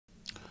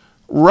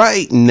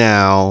Right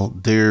now,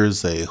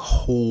 there's a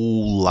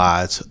whole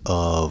lot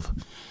of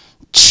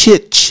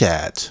chit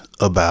chat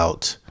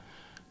about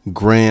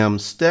Graham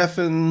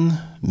Stephan,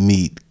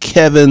 Meet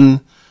Kevin,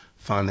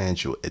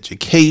 financial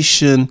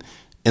education,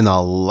 and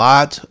a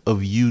lot of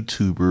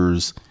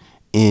YouTubers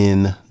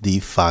in the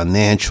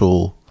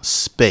financial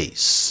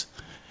space.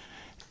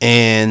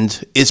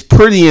 And it's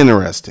pretty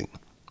interesting.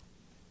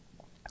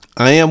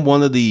 I am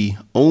one of the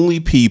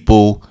only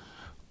people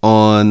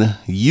on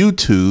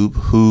YouTube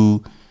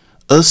who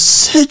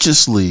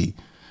assiduously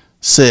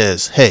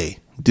says, hey,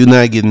 do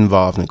not get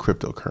involved in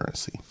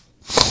cryptocurrency.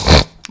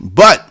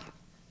 But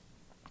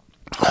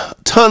a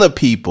ton of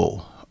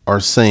people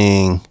are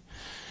saying,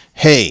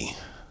 hey,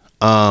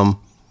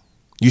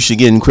 you should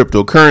get in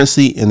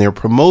cryptocurrency, and they're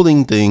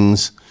promoting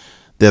things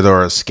that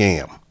are a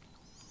scam.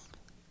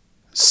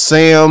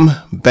 Sam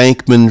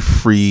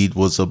Bankman-Fried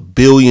was a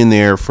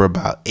billionaire for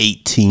about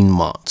 18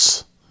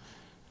 months.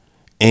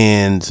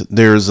 And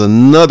there's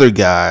another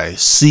guy,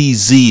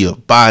 CZ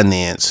of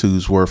Binance,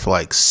 who's worth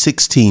like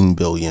 16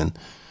 billion.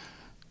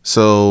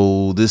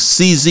 So this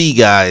CZ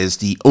guy is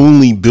the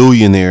only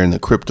billionaire in the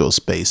crypto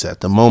space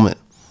at the moment.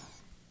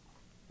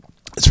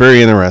 It's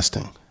very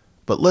interesting.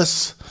 But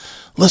let's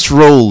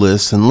roll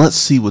this and let's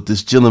see what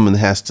this gentleman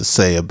has to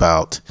say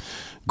about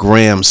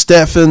Graham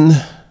Stephan,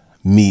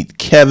 Meet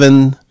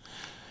Kevin,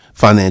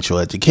 financial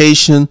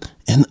education,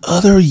 and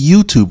other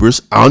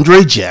YouTubers,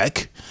 Andrei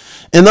Jikh,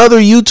 and other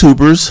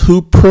YouTubers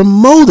who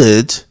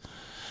promoted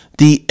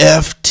the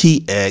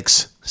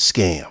FTX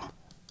scam.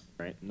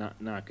 Right,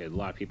 not good. A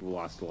lot of people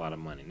lost a lot of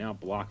money. Now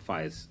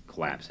BlockFi is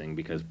collapsing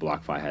because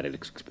BlockFi had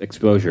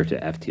exposure to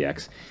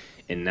FTX,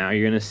 and now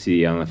you're going to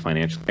see on the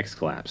financial X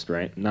collapsed.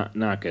 Right,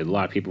 not good. A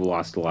lot of people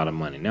lost a lot of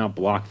money. Now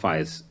BlockFi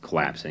is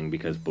collapsing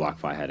because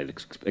BlockFi had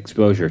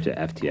exposure to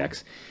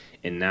FTX,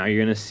 and now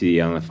you're going to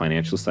see on the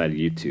financial side of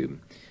YouTube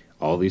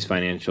all these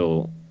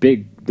financial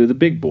they're the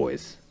big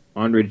boys.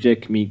 Andrei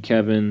Jikh, Meet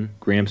Kevin,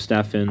 Graham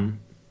Stephan,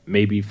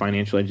 maybe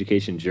financial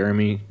education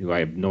Jeremy, who I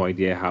have no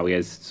idea how he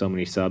has so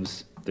many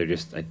subs. They're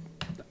just,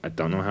 I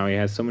don't know how he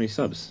has so many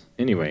subs.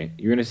 Anyway,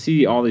 you're going to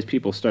see all these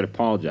people start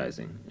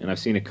apologizing, and I've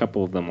seen a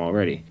couple of them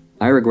already.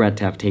 I regret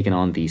to have taken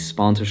on the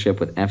sponsorship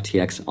with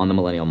FTX on the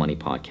Millennial Money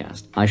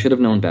podcast. I should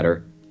have known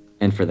better,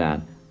 and for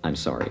that, I'm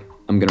sorry.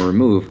 I'm going to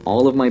remove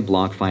all of my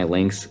BlockFi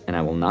links, and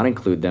I will not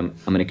include them.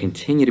 I'm going to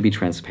continue to be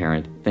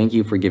transparent. Thank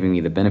you for giving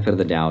me the benefit of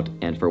the doubt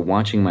and for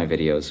watching my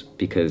videos,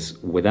 because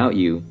without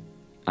you,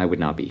 I would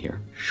not be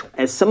here.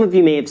 As some of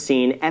you may have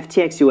seen,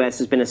 FTX US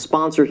has been a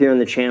sponsor here on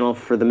the channel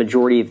for the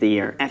majority of the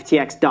year.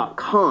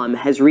 FTX.com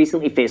has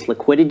recently faced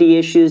liquidity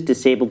issues,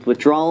 disabled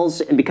withdrawals,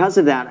 and because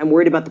of that, I'm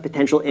worried about the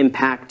potential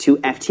impact to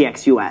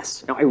FTX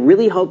US. Now, I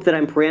really hope that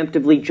I'm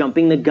preemptively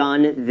jumping the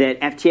gun, that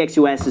FTX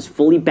US is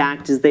fully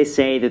backed as they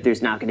say, that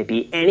there's not going to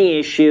be any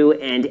issue,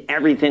 and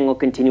everything will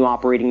continue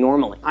operating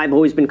normally. I've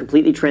always been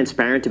completely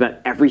transparent about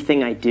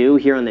everything I do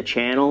here on the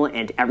channel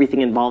and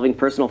everything involving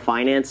personal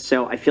finance,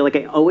 so I feel like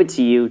I owe it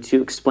to you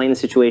to explain the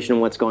situation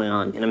and what's going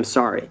on, and I'm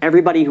sorry.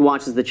 Everybody who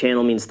watches the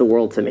channel means the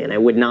world to me, and I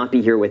would not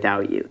be here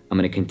without you. I'm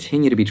going to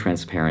continue to be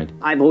transparent.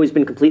 I've always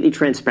been completely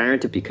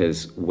transparent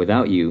because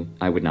without you,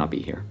 I would not be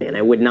here. And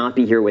I would not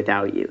be here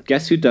without you.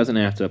 Guess who doesn't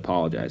have to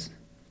apologize?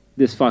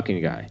 This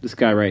fucking guy. This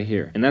guy right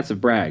here. And that's a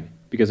brag,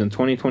 because in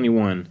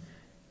 2021,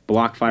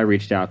 BlockFi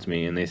reached out to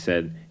me and they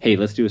said, hey,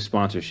 let's do a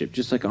sponsorship,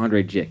 just like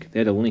Andrei Jikh. They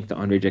had a link to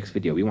Andrei Jikh's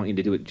video. We want you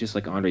to do it just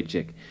like Andrei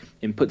Jikh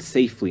and put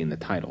safely in the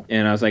title.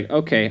 And I was like,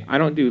 okay, I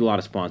don't do a lot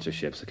of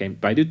sponsorships, okay?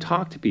 But I do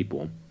talk to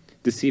people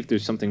to see if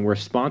there's something worth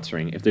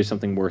sponsoring, if there's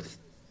something worth,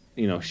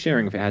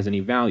 sharing, if it has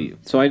any value.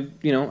 So I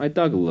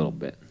dug a little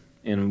bit.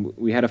 And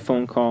we had a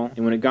phone call.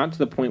 And when it got to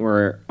the point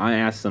where I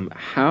asked them,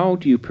 how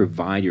do you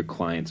provide your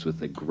clients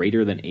with a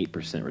greater than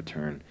 8%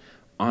 return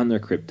on their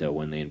crypto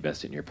when they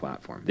invest in your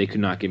platform? They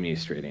could not give me a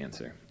straight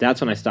answer.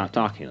 That's when I stopped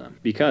talking to them,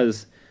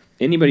 because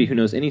anybody who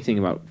knows anything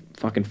about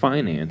fucking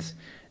finance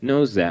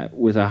knows that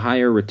with a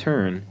higher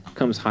return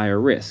comes higher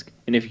risk.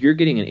 And if you're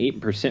getting an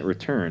 8%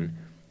 return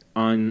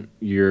on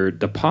your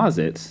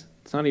deposits,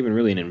 it's not even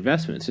really an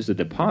investment, it's just a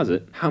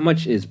deposit. How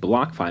much is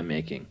BlockFi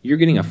making? You're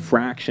getting a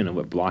fraction of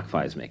what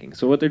BlockFi is making.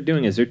 So what they're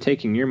doing is they're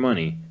taking your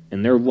money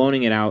and they're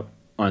loaning it out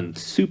on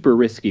super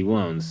risky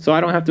loans. So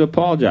I don't have to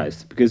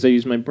apologize because I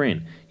use my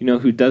brain. You know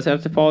who does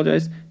have to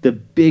apologize? The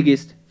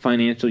biggest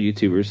financial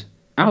YouTubers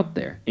out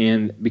there.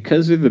 And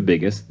because they're the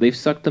biggest, they've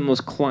sucked the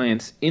most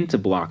clients into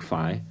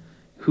BlockFi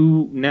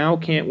who now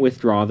can't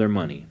withdraw their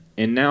money.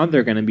 And now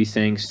they're going to be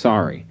saying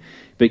sorry.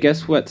 But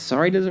guess what?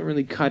 Sorry doesn't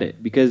really cut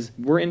it, because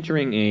we're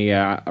entering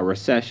a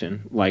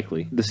recession,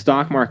 likely. The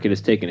stock market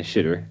has taken a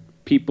shitter.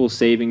 People's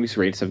savings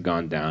rates have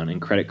gone down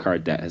and credit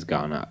card debt has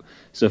gone up.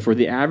 So for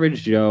the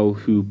average Joe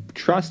who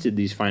trusted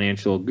these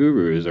financial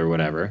gurus or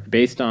whatever,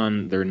 based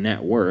on their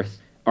net worth,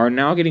 are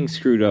now getting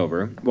screwed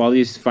over, while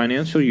these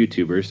financial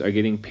YouTubers are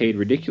getting paid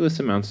ridiculous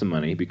amounts of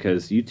money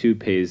because YouTube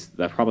pays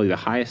probably the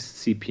highest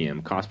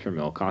CPM, cost per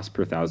mil, cost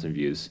per 1,000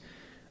 views,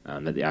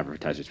 that the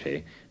advertisers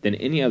pay, than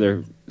any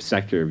other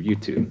sector of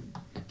YouTube.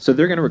 So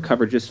they're going to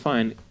recover just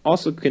fine.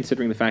 Also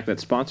considering the fact that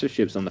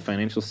sponsorships on the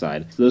financial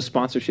side, those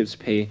sponsorships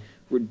pay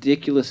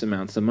ridiculous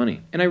amounts of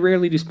money. And I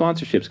rarely do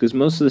sponsorships because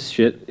most of this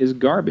shit is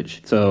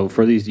garbage. So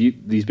for these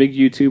big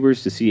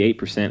YouTubers to see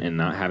 8% and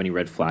not have any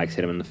red flags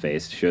hit them in the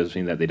face shows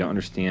me that they don't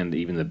understand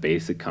even the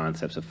basic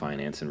concepts of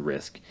finance and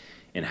risk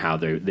and how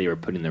they are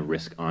putting the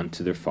risk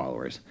onto their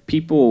followers.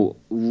 People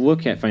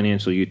look at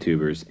financial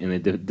YouTubers and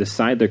they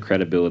decide their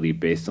credibility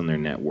based on their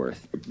net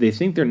worth. They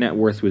think their net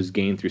worth was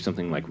gained through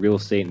something like real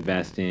estate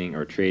investing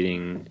or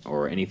trading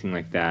or anything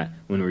like that,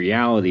 when in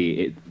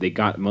reality they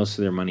got most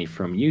of their money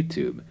from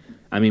YouTube.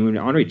 I mean, when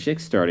Andrei Jikh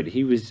started,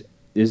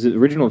 his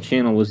original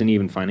channel wasn't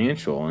even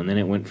financial, and then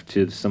it went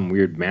to some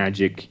weird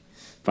magic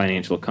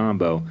financial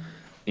combo,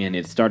 and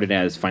it started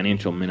as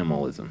financial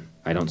minimalism.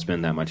 I don't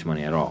spend that much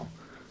money at all.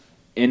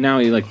 And now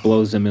he like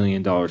blows $1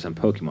 million on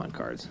Pokemon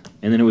cards.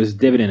 And then it was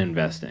dividend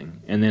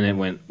investing. And then it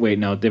went, wait,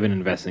 no, dividend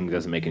investing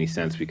doesn't make any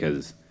sense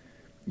because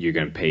you're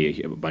going to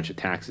pay a bunch of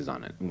taxes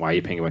on it. Why are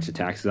you paying a bunch of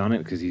taxes on it?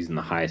 Because he's in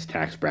the highest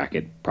tax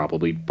bracket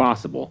probably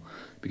possible,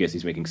 because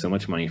he's making so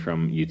much money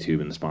from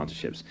YouTube and the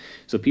sponsorships.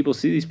 So people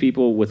see these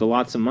people with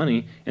lots of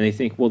money and they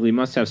think, well, they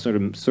must have sort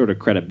of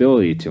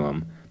credibility to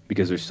them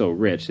because they're so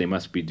rich. They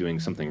must be doing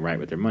something right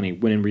with their money.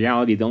 When in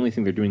reality, the only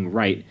thing they're doing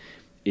right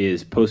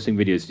is posting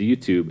videos to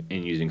YouTube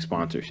and using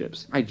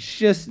sponsorships. I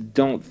just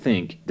don't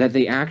think that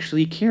they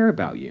actually care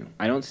about you.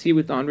 I don't see it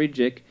with Andrei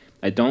Jikh.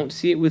 I don't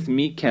see it with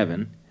Meet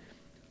Kevin.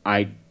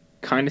 I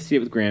kind of see it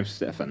with Graham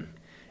Stephan.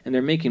 And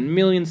they're making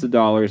millions of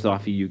dollars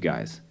off of you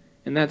guys.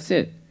 And that's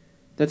it.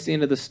 That's the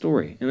end of the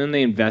story. And then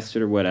they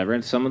invested or whatever,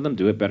 and some of them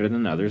do it better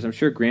than others. I'm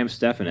sure Graham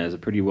Stephan has a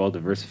pretty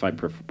well-diversified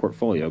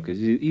portfolio because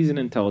he's an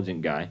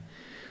intelligent guy.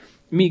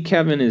 Meet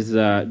Kevin is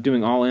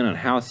doing all in on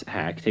House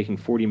Hack, taking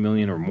 $40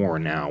 million or more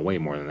now, way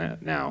more than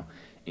that now,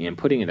 and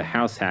putting it into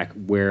House Hack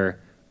where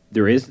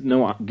there is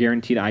no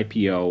guaranteed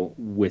IPO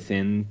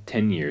within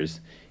 10 years.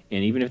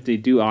 And even if they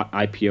do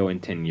IPO in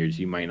 10 years,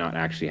 you might not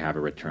actually have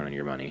a return on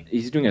your money.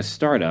 He's doing a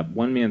startup,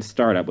 one-man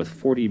startup with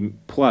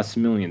 $40+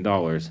 million.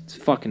 It's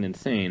fucking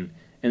insane.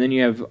 And then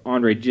you have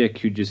Andrei Jikh,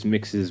 who just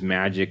mixes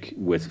magic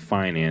with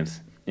finance.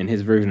 And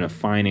his version of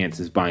finance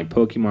is buying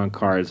Pokemon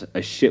cards, a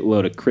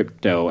shitload of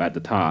crypto at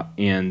the top,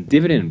 and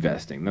dividend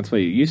investing. That's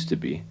what it used to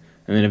be.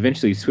 And then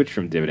eventually switched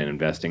from dividend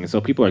investing. And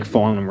so people are like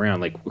following him around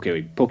like, okay,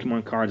 wait,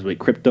 Pokemon cards, wait,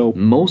 crypto.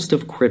 Most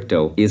of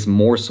crypto is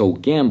more so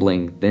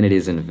gambling than it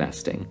is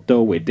investing.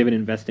 So wait,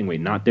 dividend investing,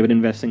 wait, not dividend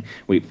investing,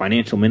 wait,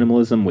 financial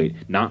minimalism, wait,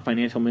 not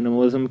financial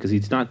minimalism, because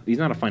he's not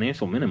a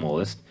financial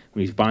minimalist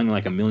when he's buying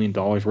like $1 million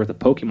worth of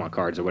Pokemon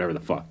cards or whatever the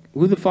fuck.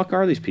 Who the fuck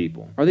are these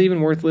people? Are they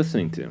even worth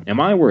listening to? Am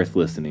I worth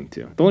listening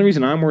to? The only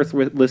reason I'm worth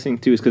listening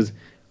to is because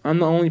I'm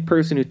the only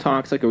person who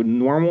talks like a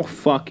normal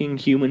fucking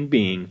human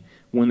being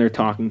when they're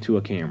talking to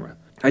a camera.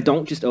 I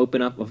don't just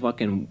open up a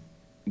fucking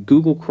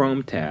Google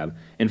Chrome tab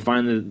and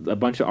find a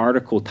bunch of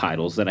article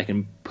titles that I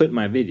can put in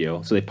my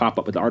video so they pop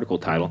up with the article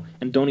title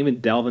and don't even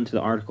delve into the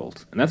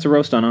articles. And that's a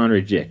roast on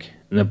Andrei Jikh.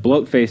 And the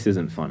bloat face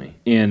isn't funny.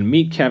 And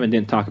Meet Kevin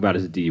didn't talk about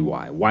his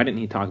DUI. Why didn't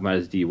he talk about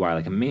his DUI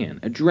like a man?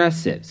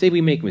 Address it. Say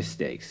we make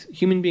mistakes.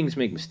 Human beings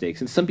make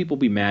mistakes, and some people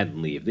be mad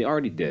and leave. They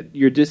already did.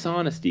 Your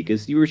dishonesty,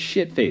 because you were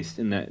shit-faced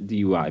in that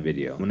DUI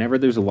video. Whenever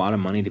there's a lot of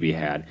money to be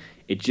had,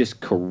 it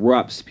just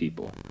corrupts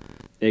people.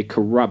 It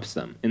corrupts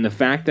them. And the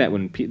fact that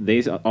when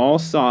they all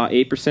saw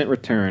 8%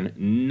 return,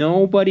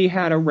 nobody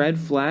had a red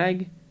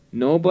flag.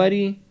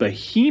 Nobody,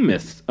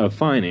 behemoths of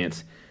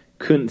finance,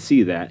 couldn't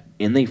see that,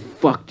 and they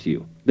fucked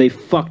you. They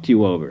fucked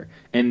you over.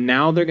 And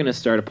now they're going to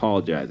start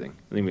apologizing.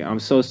 I'm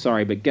so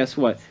sorry, but guess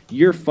what?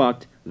 You're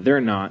fucked.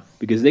 They're not,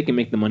 because they can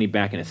make the money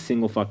back in a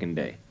single fucking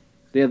day.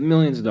 They have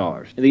millions of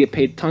dollars. And they get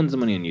paid tons of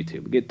money on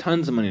YouTube. They get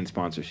tons of money in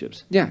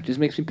sponsorships. Yeah, it just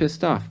makes me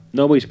pissed off.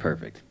 Nobody's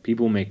perfect.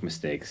 People make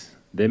mistakes.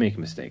 They make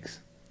mistakes.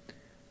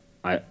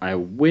 I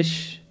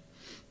wish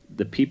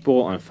the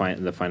people on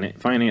the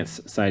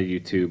finance side of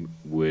YouTube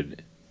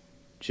would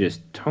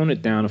just tone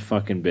it down a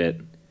fucking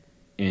bit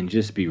and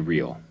just be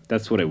real.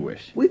 That's what I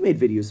wish. We've made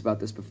videos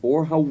about this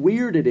before, how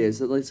weird it is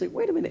that they say,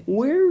 wait a minute,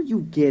 where are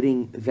you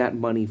getting that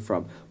money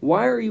from?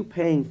 Why are you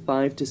paying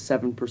 5 to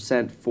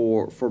 7%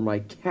 for my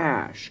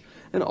cash?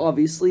 And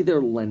obviously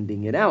they're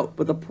lending it out.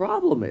 But the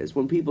problem is,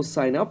 when people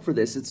sign up for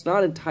this, it's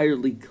not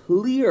entirely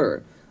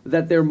clear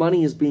that their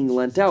money is being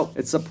lent out.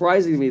 It's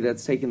surprising to me that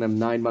it's taken them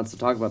 9 months to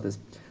talk about this.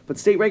 But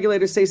state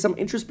regulators say some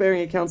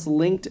interest-bearing accounts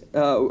linked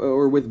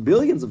or with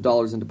billions of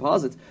dollars in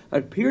deposits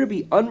appear to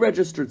be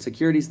unregistered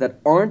securities that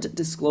aren't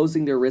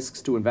disclosing their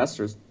risks to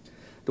investors.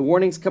 The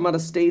warnings come out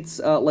of states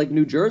like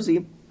New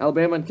Jersey,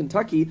 Alabama, and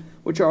Kentucky,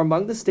 which are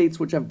among the states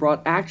which have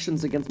brought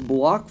actions against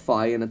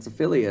BlockFi and its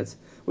affiliates.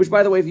 Which,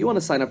 by the way, if you want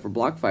to sign up for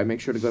BlockFi, make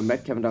sure to go to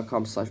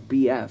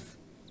metkevin.com/BF.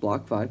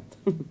 BlockFi.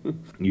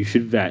 You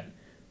should vet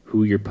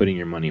who you're putting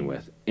your money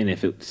with. And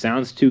if it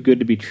sounds too good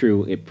to be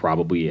true, it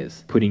probably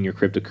is. Putting your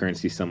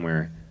cryptocurrency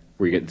somewhere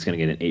where it's going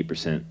to get an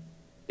 8%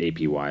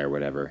 APY or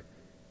whatever,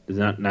 does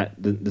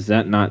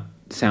that not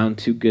sound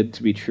too good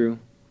to be true?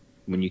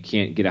 When you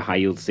can't get a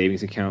high-yield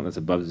savings account that's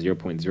above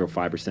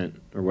 0.05%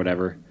 or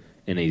whatever,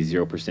 in a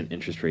 0%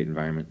 interest rate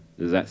environment.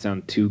 Does that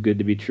sound too good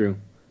to be true?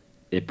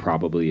 It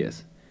probably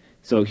is.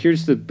 So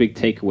here's the big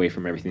takeaway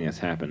from everything that's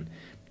happened.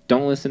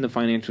 Don't listen to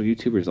financial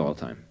YouTubers all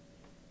the time.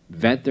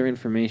 Vet their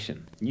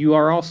information. You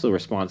are also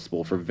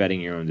responsible for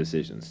vetting your own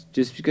decisions.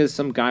 Just because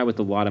some guy with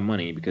a lot of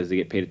money, because they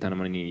get paid a ton of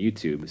money on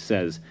YouTube,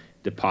 says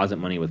deposit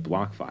money with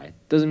BlockFi,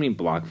 doesn't mean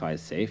BlockFi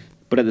is safe.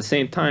 But at the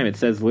same time, it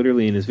says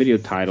literally in his video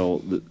title,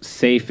 the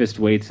safest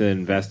way to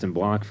invest in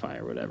BlockFi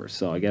or whatever.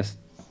 So I guess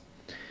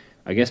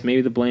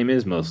maybe the blame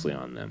is mostly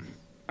on them.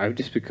 I've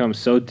just become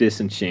so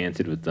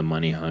disenchanted with the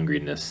money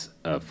hungriness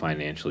of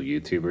financial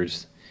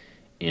YouTubers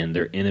and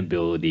their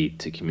inability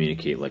to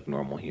communicate like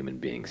normal human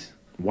beings.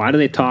 Why do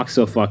they talk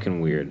so fucking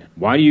weird?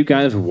 Why do you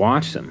guys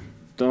watch them?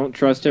 Don't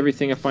trust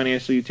everything a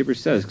financial YouTuber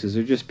says, because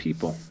they're just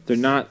people. They're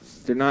not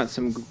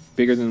some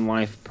bigger than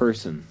life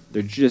person.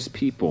 They're just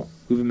people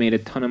who've made a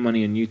ton of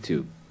money on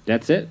YouTube.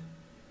 That's it.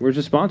 Where's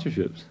the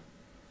sponsorships?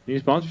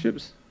 Need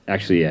sponsorships?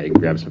 Actually, yeah, you can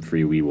grab some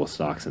free Weeble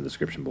stocks in the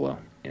description below,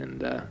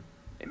 and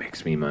it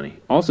makes me money.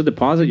 Also,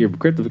 deposit your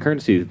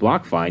cryptocurrency with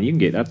BlockFi, and you can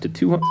get up to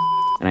 200.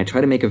 And I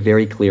try to make a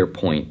very clear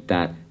point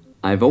that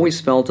I've always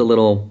felt a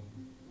little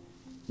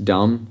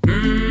dumb.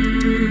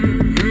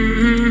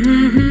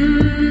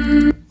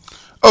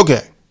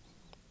 Okay.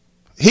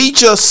 He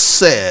just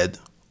said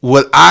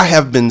what I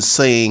have been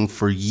saying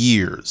for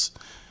years,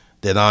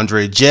 that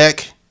Andrei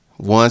Jikh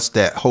wants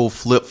that whole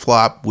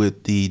flip-flop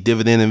with the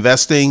dividend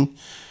investing.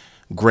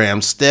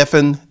 Graham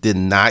Stephan did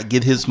not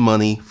get his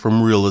money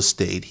from real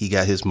estate. He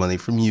got his money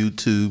from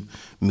YouTube.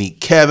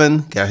 Meet Kevin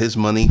got his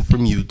money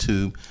from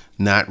YouTube,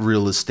 not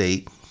real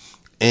estate.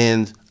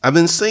 And I've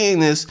been saying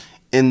this,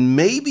 and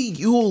maybe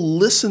you'll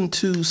listen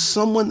to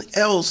someone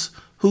else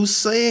who's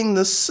saying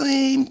the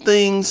same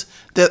things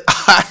that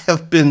I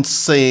have been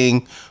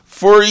saying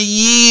for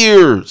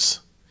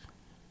years.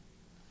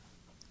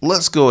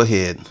 Let's go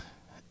ahead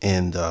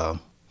and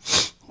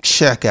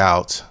check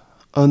out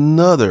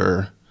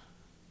another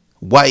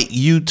white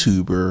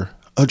YouTuber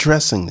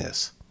addressing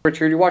this.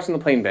 Richard, you're watching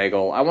The Plain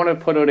Bagel. I want to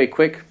put out a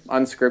quick,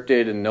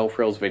 unscripted, and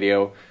no-frills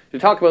video to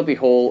talk about the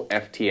whole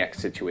FTX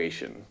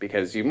situation,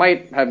 because you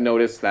might have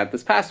noticed that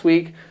this past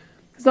week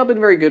has not been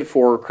very good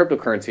for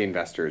cryptocurrency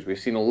investors. We've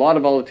seen a lot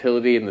of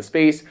volatility in the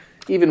space,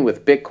 even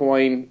with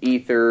Bitcoin,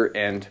 Ether,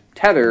 and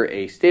Tether,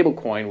 a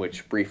stablecoin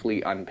which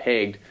briefly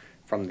unpegged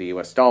from the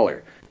US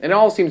dollar. And it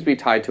all seems to be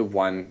tied to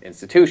one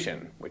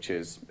institution, which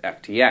is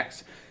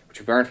FTX, which,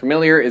 if you aren't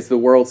familiar, is the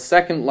world's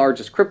second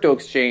largest crypto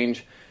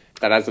exchange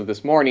that, as of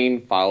this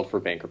morning, filed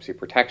for bankruptcy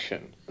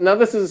protection. Now,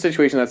 this is a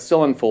situation that's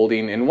still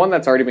unfolding, and one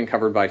that's already been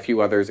covered by a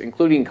few others,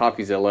 including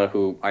CoffeeZilla,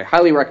 who I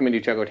highly recommend you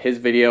check out his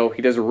video.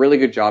 He does a really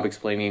good job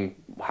explaining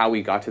how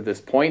we got to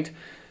this point.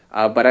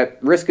 But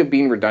at risk of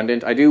being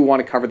redundant, I do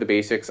want to cover the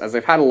basics, as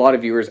I've had a lot of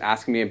viewers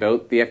asking me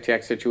about the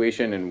FTX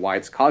situation and why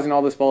it's causing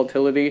all this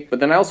volatility. But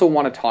then I also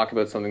want to talk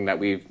about something that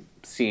we've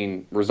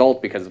seen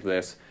result because of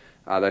this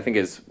that I think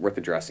is worth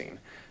addressing.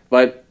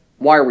 But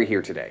why are we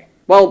here today?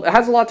 Well, it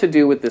has a lot to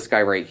do with this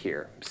guy right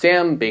here,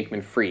 Sam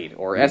Bankman-Fried,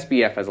 or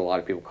SBF as a lot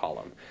of people call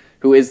him,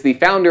 who is the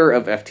founder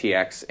of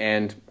FTX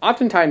and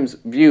oftentimes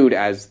viewed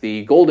as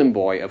the golden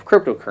boy of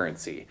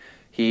cryptocurrency.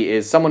 He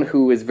is someone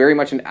who is very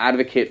much an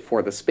advocate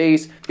for the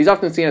space. He's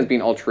often seen as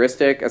being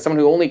altruistic, as someone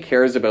who only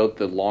cares about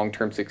the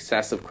long-term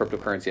success of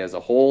cryptocurrency as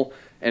a whole,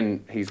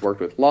 and he's worked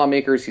with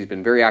lawmakers, he's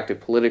been very active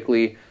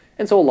politically,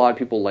 and so a lot of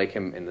people like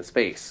him in the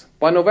space.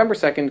 But on November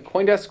 2nd,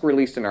 CoinDesk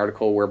released an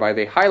article whereby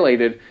they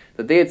highlighted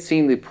that they had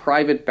seen the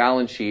private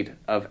balance sheet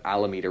of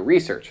Alameda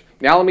Research.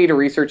 Now, Alameda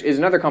Research is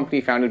another company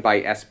founded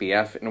by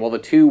SBF, and while the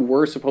two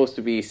were supposed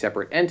to be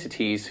separate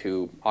entities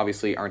who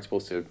obviously aren't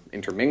supposed to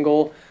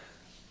intermingle,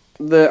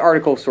 the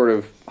article sort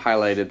of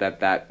highlighted that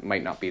that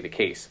might not be the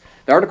case.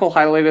 The article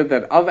highlighted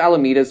that of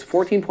Alameda's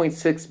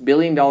 $14.6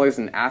 billion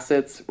in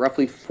assets,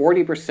 roughly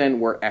 40%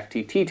 were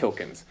FTT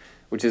tokens,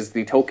 which is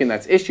the token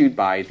that's issued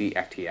by the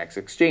FTX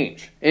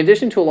exchange. In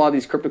addition to a lot of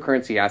these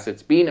cryptocurrency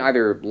assets being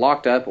either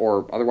locked up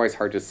or otherwise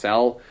hard to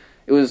sell,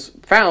 it was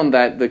found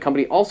that the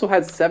company also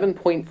had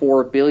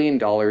 $7.4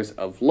 billion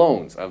of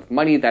loans, of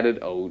money that it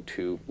owed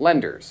to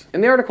lenders.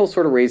 And the article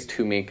sort of raised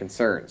two main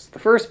concerns. The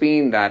first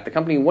being that the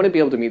company wouldn't be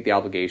able to meet the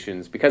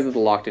obligations because of the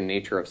locked-in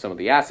nature of some of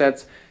the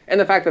assets,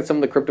 and the fact that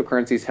some of the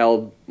cryptocurrencies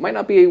held might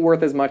not be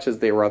worth as much as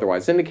they were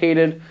otherwise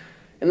indicated.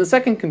 And the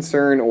second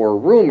concern, or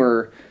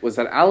rumor, was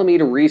that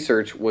Alameda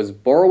Research was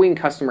borrowing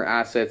customer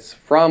assets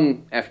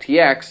from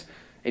FTX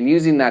and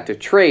using that to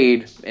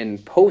trade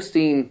and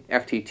posting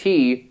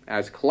FTT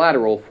as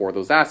collateral for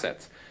those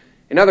assets.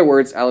 In other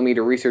words,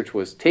 Alameda Research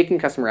was taking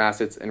customer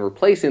assets and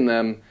replacing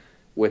them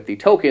with the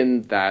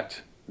token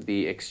that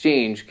the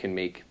exchange can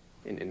make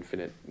an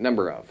infinite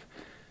number of,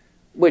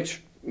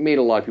 which made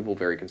a lot of people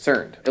very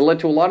concerned. It led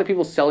to a lot of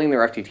people selling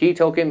their FTT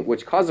token,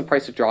 which caused the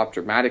price to drop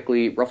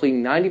dramatically, roughly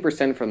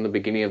 90% from the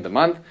beginning of the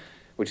month,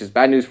 which is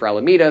bad news for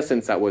Alameda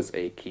since that was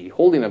a key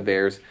holding of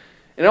theirs.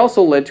 And it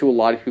also led to a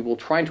lot of people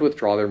trying to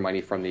withdraw their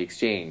money from the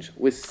exchange,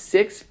 with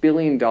 $6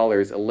 billion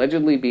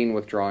allegedly being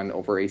withdrawn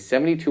over a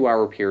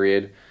 72-hour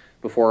period,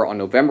 before on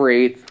November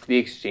 8th, the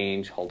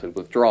exchange halted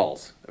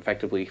withdrawals,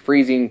 effectively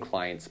freezing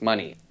clients'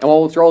 money. And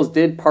while withdrawals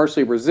did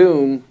partially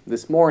resume,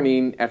 this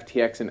morning,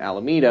 FTX and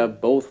Alameda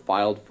both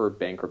filed for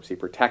bankruptcy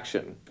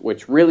protection,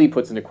 which really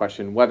puts into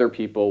question whether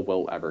people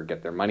will ever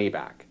get their money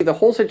back. The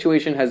whole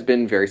situation has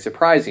been very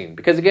surprising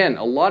because, again,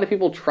 a lot of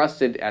people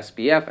trusted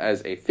SBF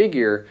as a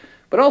figure,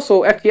 but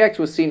also FTX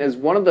was seen as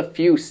one of the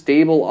few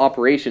stable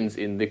operations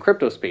in the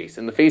crypto space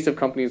in the face of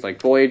companies like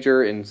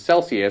Voyager and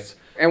Celsius.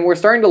 And we're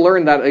starting to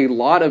learn that a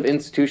lot of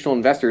institutional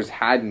investors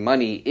had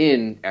money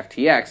in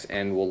FTX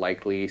and will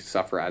likely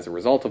suffer as a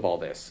result of all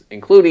this,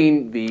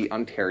 including the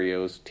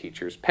Ontario's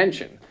teachers'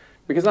 pension.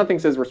 Because nothing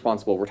says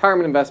responsible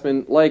retirement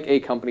investment like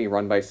a company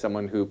run by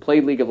someone who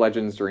played League of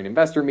Legends during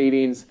investor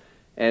meetings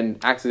and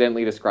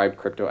accidentally described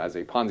crypto as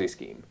a Ponzi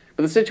scheme.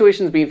 But the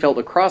situation is being felt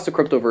across the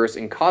cryptoverse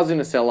and causing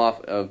a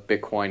sell-off of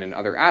Bitcoin and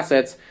other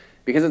assets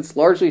because it's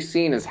largely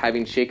seen as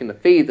having shaken the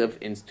faith of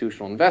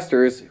institutional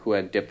investors who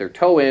had dipped their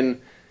toe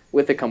in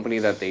with a company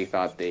that they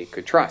thought they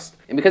could trust.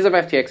 And because of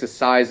FTX's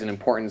size and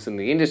importance in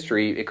the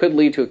industry, it could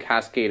lead to a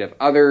cascade of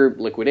other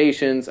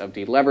liquidations, of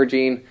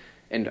deleveraging,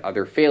 and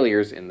other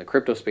failures in the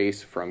crypto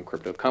space from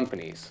crypto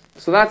companies.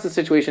 So that's the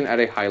situation at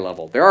a high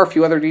level. There are a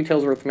few other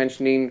details worth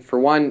mentioning. For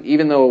one,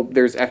 even though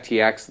there's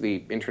FTX,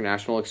 the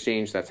international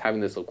exchange that's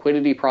having this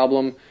liquidity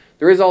problem,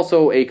 there is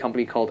also a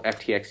company called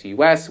FTX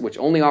US, which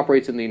only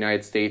operates in the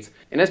United States,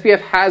 and SBF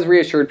has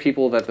reassured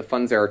people that the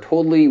funds there are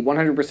totally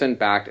 100%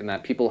 backed and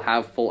that people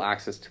have full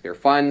access to their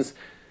funds.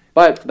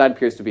 But that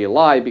appears to be a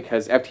lie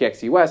because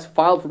FTX US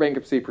filed for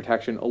bankruptcy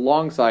protection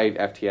alongside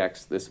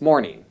FTX this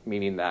morning,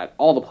 meaning that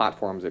all the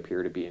platforms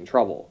appear to be in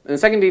trouble. And the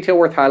second detail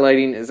worth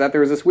highlighting is that there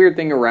was this weird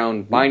thing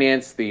around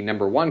Binance, the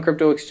 #1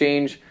 crypto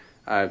exchange,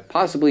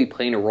 possibly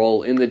playing a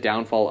role in the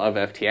downfall of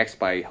FTX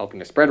by helping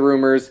to spread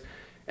rumors,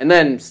 and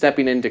then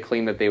stepping in to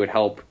claim that they would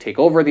help take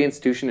over the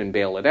institution and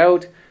bail it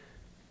out,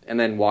 and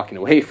then walking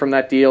away from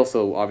that deal.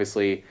 So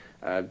obviously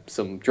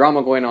some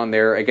drama going on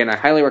there. Again, I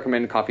highly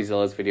recommend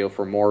CoffeeZilla's video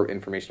for more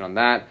information on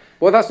that.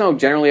 But with us now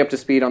generally up to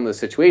speed on the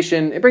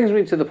situation, it brings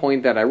me to the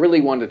point that I really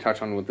wanted to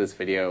touch on with this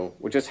video,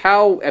 which is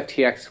how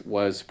FTX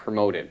was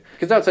promoted.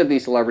 Because outside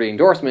these celebrity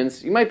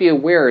endorsements, you might be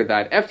aware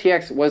that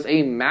FTX was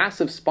a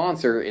massive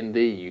sponsor in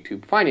the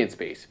YouTube finance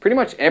space. Pretty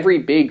much every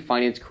big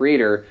finance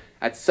creator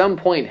at some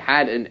point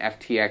had an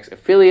FTX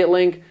affiliate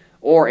link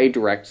or a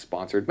direct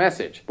sponsored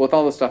message. But with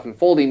all this stuff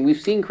unfolding, we've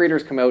seen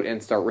creators come out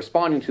and start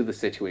responding to the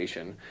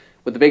situation,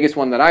 with the biggest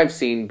one that I've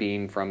seen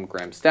being from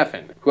Graham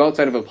Stephan, who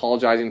outside of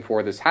apologizing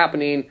for this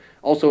happening,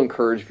 also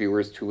encouraged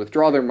viewers to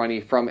withdraw their money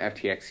from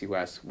FTX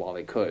US while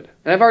they could.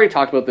 And I've already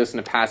talked about this in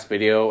a past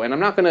video, and I'm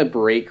not going to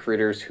berate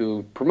creators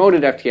who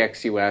promoted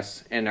FTX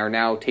US and are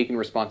now taking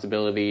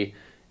responsibility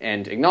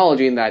and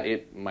acknowledging that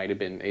it might have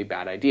been a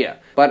bad idea.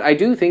 But I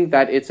do think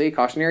that it's a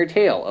cautionary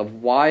tale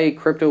of why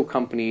crypto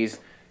companies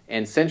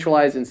and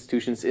centralized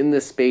institutions in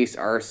this space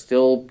are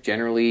still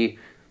generally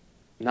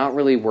not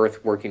really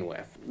worth working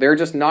with. There are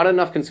just not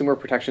enough consumer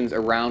protections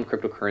around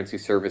cryptocurrency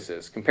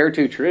services compared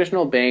to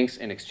traditional banks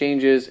and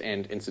exchanges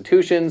and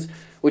institutions,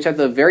 which at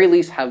the very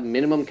least have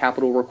minimum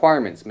capital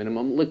requirements,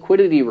 minimum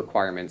liquidity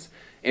requirements,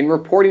 and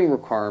reporting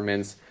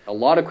requirements. A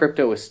lot of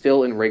crypto is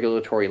still in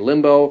regulatory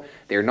limbo.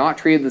 They're not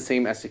treated the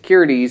same as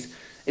securities.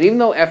 And even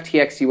though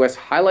FTX US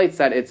highlights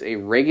that it's a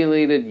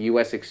regulated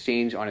US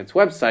exchange on its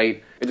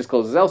website, it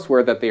discloses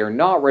elsewhere that they are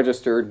not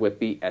registered with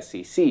the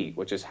SEC,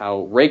 which is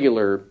how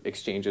regular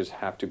exchanges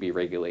have to be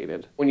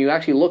regulated. When you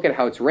actually look at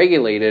how it's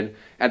regulated,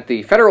 at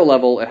the federal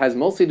level, it has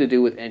mostly to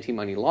do with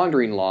anti-money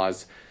laundering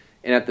laws,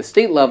 and at the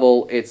state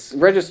level, it's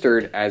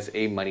registered as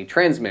a money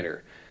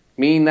transmitter,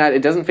 meaning that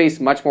it doesn't face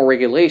much more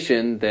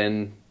regulation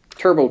than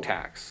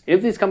TurboTax.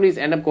 If these companies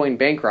end up going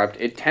bankrupt,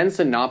 it tends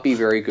to not be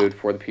very good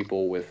for the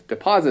people with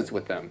deposits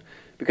with them.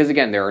 Because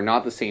again, there are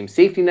not the same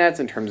safety nets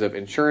in terms of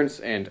insurance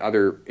and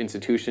other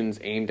institutions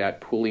aimed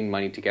at pooling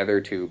money together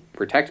to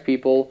protect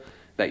people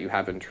that you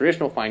have in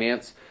traditional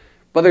finance.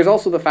 But there's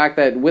also the fact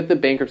that with the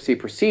bankruptcy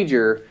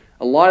procedure,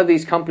 a lot of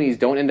these companies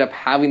don't end up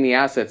having the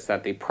assets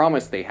that they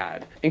promised they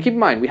had. And keep in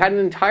mind, we had an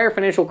entire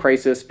financial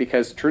crisis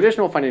because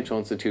traditional financial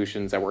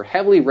institutions that were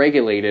heavily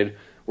regulated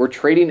were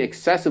trading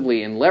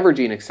excessively and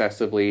leveraging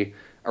excessively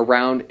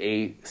around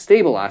a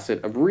stable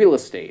asset of real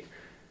estate.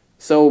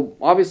 So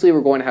obviously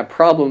we're going to have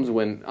problems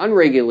when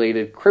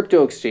unregulated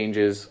crypto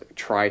exchanges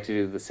try to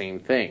do the same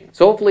thing.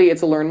 So hopefully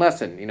it's a learned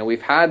lesson. You know,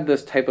 we've had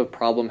this type of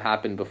problem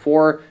happen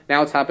before.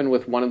 Now it's happened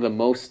with one of the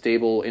most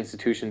stable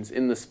institutions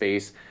in the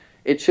space.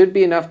 It should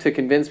be enough to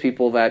convince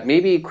people that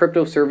maybe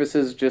crypto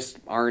services just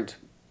aren't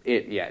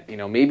it yet. You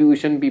know, maybe we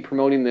shouldn't be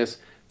promoting this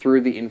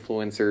through the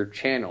influencer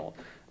channel,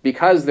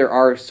 because there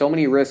are so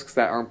many risks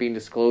that aren't being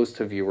disclosed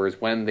to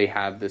viewers when they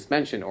have this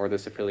mention or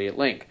this affiliate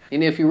link.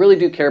 And if you really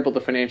do care about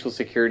the financial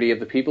security of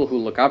the people who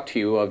look up to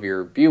you, of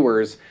your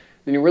viewers,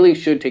 then you really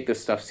should take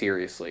this stuff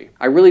seriously.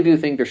 I really do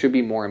think there should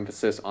be more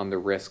emphasis on the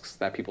risks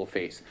that people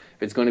face.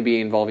 If it's going to be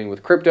involving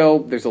with crypto,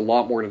 there's a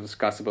lot more to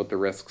discuss about the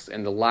risks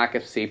and the lack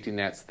of safety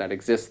nets that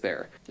exist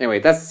there. Anyway,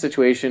 that's the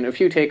situation, a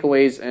few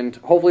takeaways, and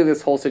hopefully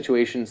this whole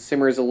situation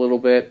simmers a little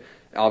bit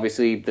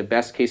Obviously, the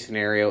best case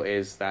scenario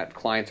is that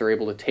clients are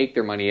able to take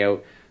their money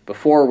out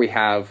before we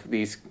have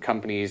these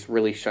companies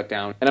really shut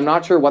down. And I'm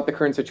not sure what the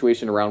current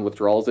situation around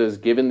withdrawals is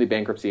given the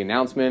bankruptcy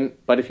announcement,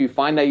 but if you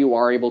find that you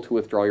are able to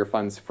withdraw your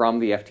funds from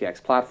the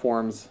FTX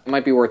platforms, it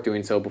might be worth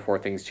doing so before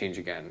things change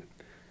again.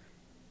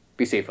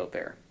 Be safe out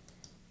there.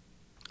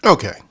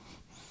 Okay.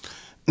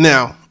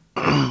 Now,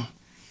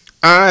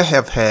 I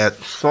have had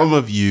some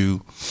of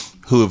you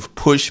who have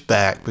pushed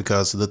back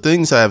because of the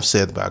things I've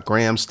said about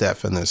Graham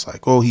Stephan. It's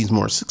like, oh, he's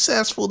more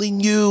successful than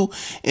you,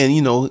 and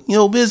you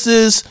know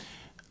business.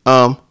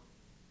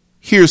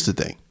 Here's the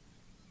thing.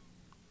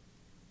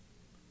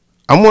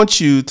 I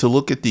want you to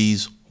look at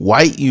these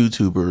white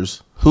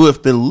YouTubers who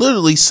have been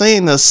literally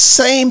saying the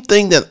same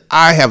thing that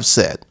I have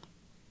said.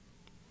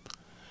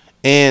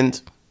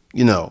 And,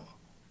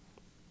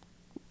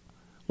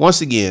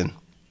 once again,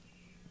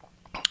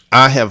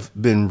 I have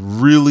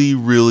been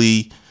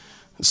really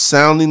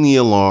sounding the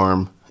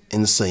alarm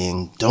and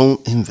saying,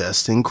 don't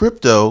invest in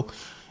crypto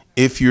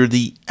if you're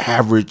the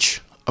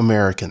average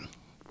American.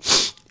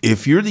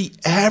 If you're the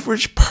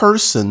average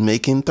person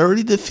making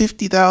 $30,000 to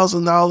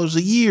 $50,000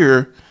 a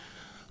year,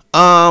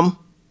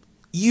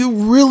 you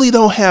really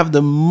don't have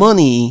the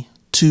money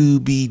to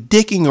be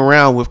dicking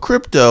around with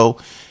crypto.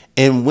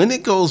 And when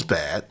it goes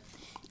bad,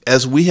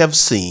 as we have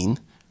seen,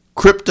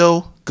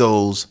 crypto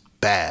goes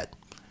bad.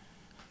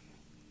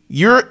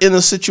 You're in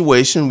a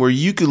situation where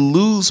you could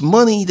lose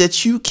money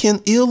that you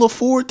can ill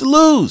afford to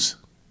lose.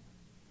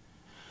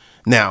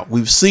 Now,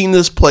 we've seen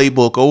this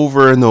playbook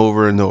over and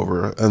over and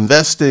over.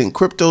 Invest in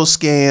crypto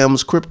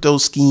scams, crypto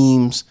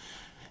schemes,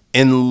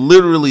 and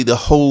literally the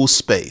whole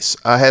space.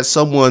 I had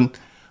someone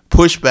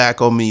push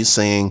back on me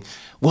saying,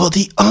 well,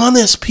 the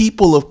honest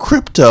people of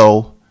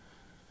crypto,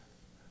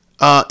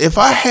 if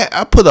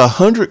I put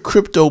 100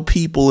 crypto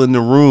people in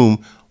the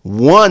room,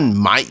 one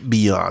might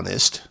be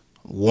honest.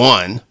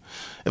 One.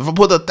 If I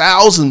put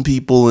 1,000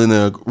 people in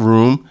a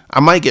room, I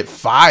might get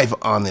 5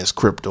 honest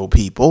crypto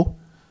people.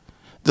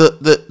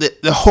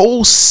 The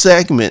whole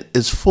segment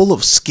is full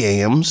of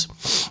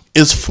scams,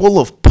 is full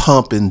of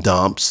pump and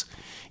dumps,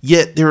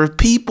 yet there are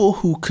people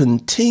who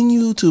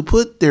continue to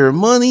put their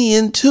money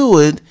into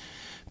it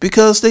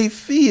because they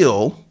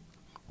feel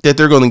that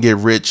they're going to get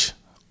rich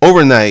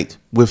overnight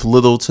with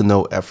little to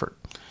no effort.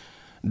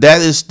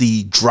 That is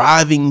the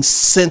driving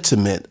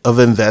sentiment of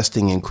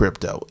investing in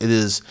crypto. It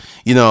is,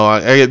 I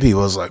get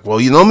people it's like, well,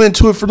 I'm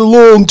into it for the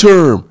long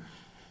term.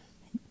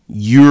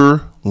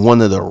 You're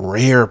one of the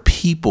rare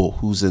people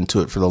who's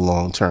into it for the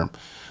long term.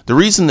 The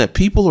reason that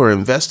people are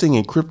investing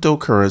in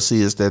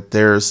cryptocurrency is that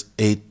there's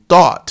a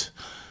thought,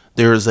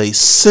 there's a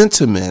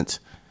sentiment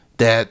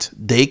that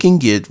they can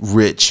get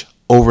rich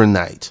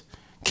overnight.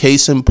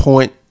 Case in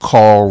point,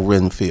 Carl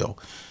Renfield.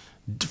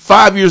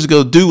 5 years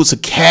ago, dude was a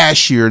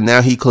cashier.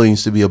 Now he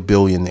claims to be a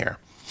billionaire.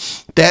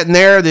 That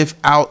narrative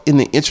out in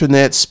the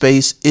internet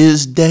space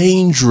is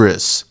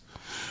dangerous.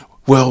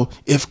 Well,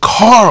 if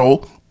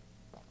Carl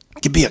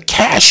could be a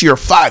cashier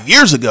 5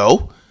 years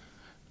ago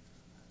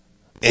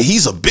and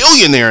he's a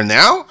billionaire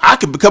now, I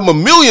could become a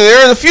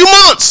millionaire in a few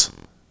months.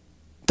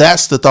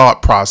 That's the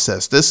thought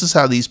process. This is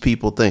how these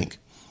people think.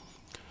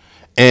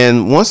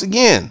 And once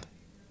again,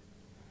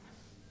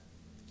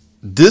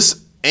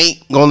 this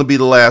ain't going to be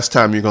the last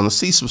time you're going to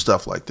see some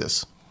stuff like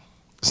this.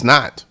 It's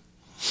not.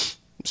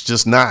 It's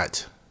just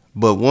not.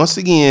 But once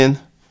again,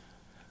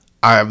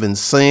 I've been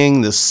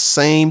saying the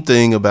same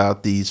thing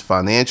about these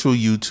financial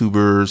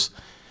YouTubers,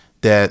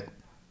 that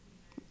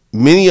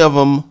many of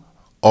them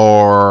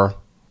are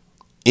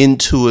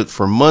into it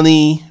for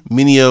money.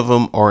 Many of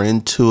them are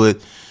into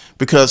it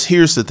because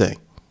here's the thing.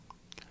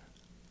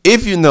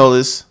 If you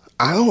notice,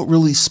 I don't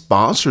really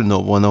sponsor no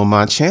one on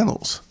my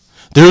channels.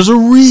 There's a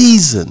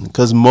reason,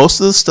 because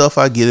most of the stuff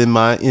I get in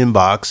my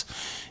inbox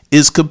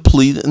is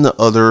complete and the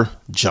other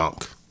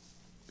junk.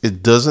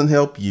 It doesn't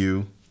help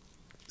you.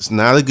 It's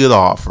not a good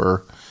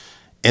offer.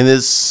 And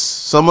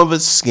some of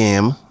it's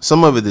scam.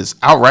 Some of it is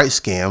outright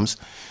scams.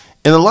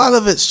 And a lot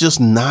of it's just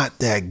not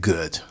that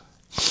good.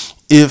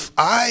 If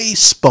I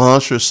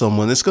sponsor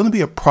someone, it's going to be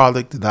a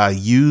product that I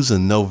use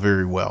and know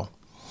very well.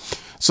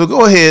 So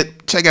go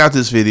ahead, check out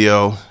this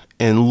video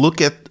and look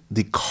at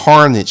the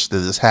carnage that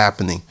is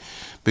happening.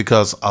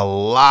 Because a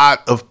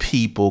lot of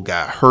people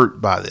got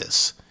hurt by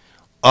this.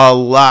 A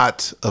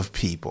lot of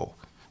people.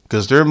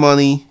 Because their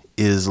money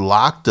is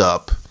locked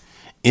up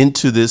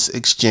into this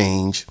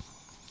exchange.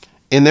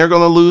 And they're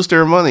going to lose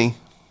their money.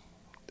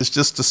 It's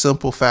just a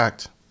simple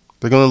fact.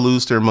 They're going to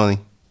lose their money.